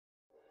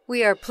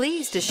We are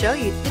pleased to show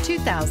you the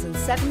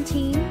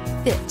 2017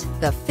 Fit.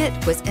 The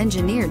Fit was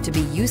engineered to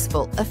be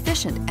useful,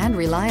 efficient, and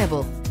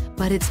reliable.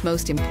 But its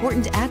most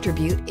important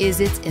attribute is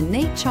its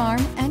innate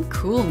charm and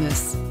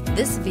coolness.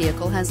 This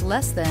vehicle has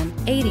less than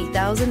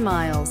 80,000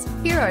 miles.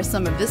 Here are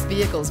some of this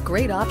vehicle's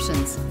great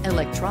options: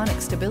 electronic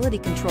stability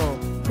control,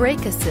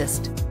 brake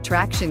assist,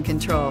 traction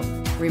control,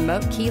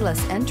 remote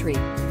keyless entry,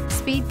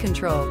 speed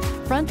control,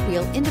 front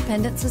wheel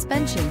independent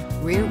suspension,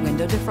 rear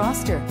window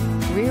defroster,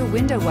 rear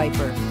window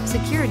wiper,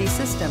 security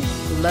system,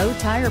 low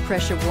tire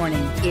pressure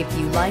warning. If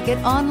you like it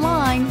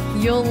online,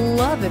 you'll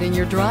love it in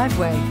your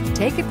driveway.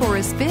 Take it for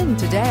a spin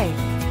today.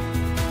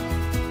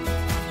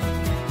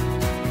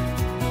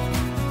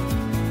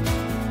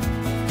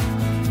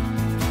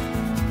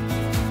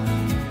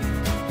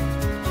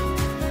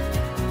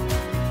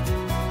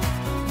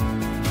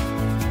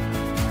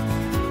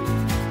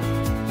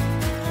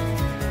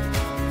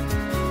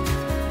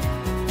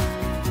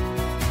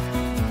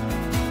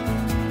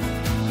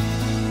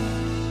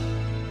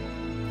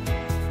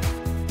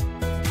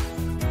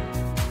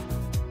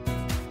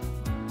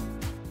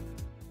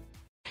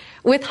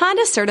 With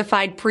Honda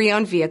certified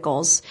pre-owned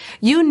vehicles,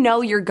 you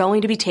know you're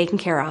going to be taken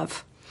care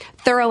of.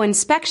 Thorough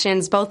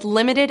inspections, both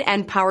limited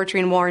and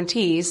powertrain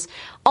warranties,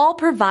 all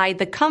provide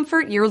the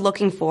comfort you're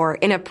looking for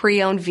in a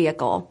pre-owned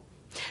vehicle.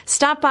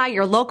 Stop by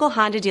your local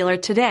Honda dealer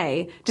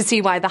today to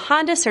see why the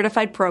Honda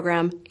certified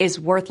program is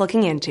worth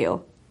looking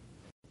into.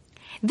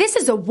 This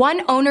is a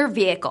one-owner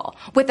vehicle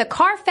with a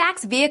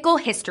Carfax Vehicle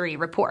History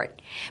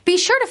Report. Be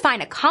sure to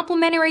find a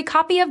complimentary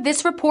copy of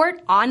this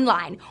report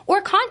online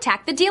or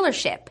contact the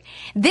dealership.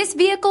 This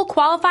vehicle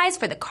qualifies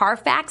for the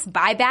Carfax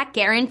Buyback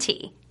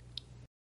Guarantee.